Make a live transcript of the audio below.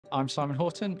I'm Simon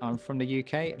Horton. I'm from the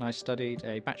UK and I studied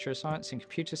a Bachelor of Science in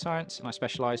Computer Science and I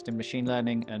specialised in machine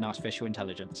learning and artificial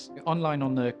intelligence. Online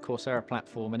on the Coursera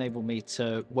platform enabled me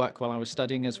to work while I was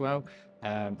studying as well.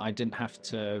 I didn't have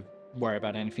to worry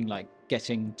about anything like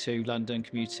getting to London,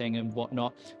 commuting and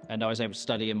whatnot, and I was able to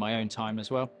study in my own time as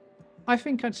well. I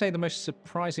think I'd say the most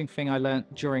surprising thing I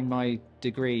learnt during my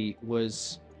degree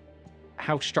was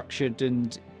how structured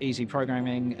and easy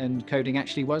programming and coding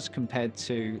actually was compared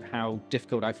to how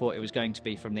difficult I thought it was going to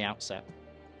be from the outset.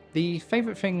 The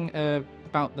favourite thing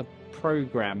about the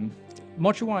program,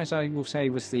 module-wise, I will say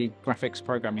was the graphics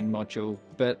programming module,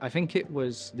 but I think it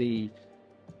was the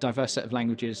diverse set of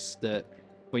languages that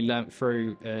we learnt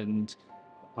through, and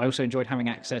I also enjoyed having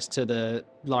access to the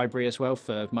library as well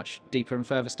for much deeper and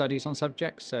further studies on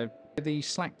subjects. So the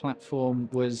Slack platform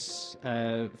was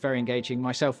very engaging.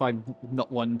 Myself, I'm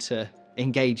not one to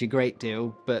engage a great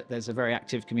deal, but there's a very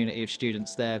active community of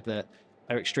students there that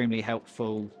are extremely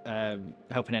helpful,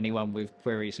 helping anyone with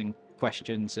queries and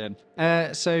questions.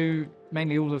 So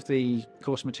mainly all of the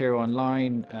course material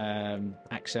online,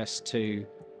 access to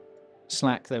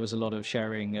Slack. There was a lot of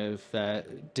sharing of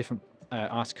different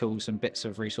articles and bits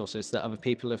of resources that other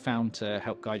people have found to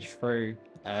help guide you through.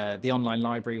 The online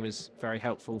library was very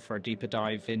helpful for a deeper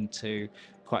dive into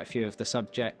quite a few of the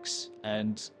subjects,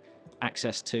 and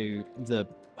access to the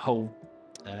whole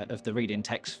of the reading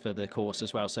text for the course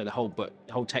as well. So the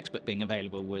whole textbook being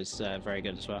available was very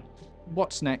good as well.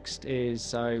 What's next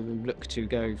is I will look to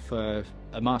go for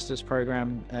a master's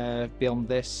program beyond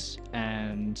this,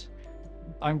 and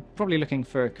I'm probably looking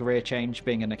for a career change.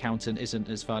 Being an accountant isn't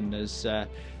as fun as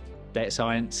data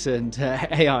science and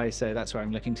AI, so that's where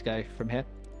I'm looking to go from here.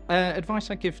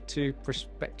 Advice I give to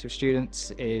prospective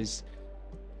students is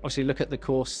obviously look at the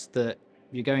course that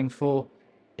you're going for,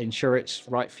 ensure it's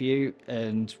right for you,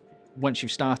 and once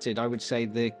you've started, I would say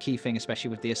the key thing, especially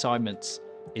with the assignments,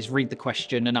 is read the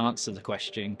question and answer the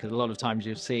question, because a lot of times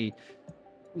you'll see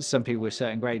some people with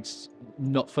certain grades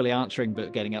not fully answering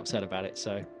but getting upset about it.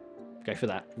 So go for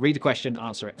that. Read the question,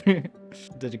 answer it.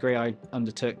 The degree I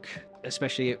undertook,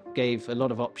 especially, it gave a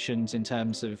lot of options in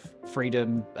terms of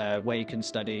freedom, where you can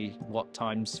study, what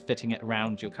times, fitting it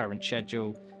around your current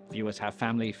schedule, if you were to have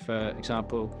family, for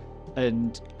example.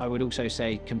 And I would also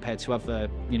say, compared to other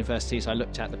universities I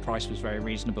looked at, the price was very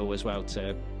reasonable as well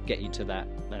to get you to that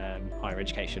higher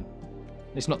education.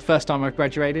 It's not the first time I've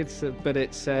graduated, but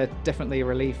it's definitely a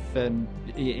relief and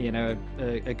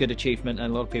a good achievement,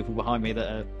 and a lot of people behind me that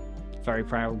are very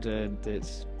proud, and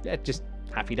it's just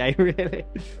happy day really.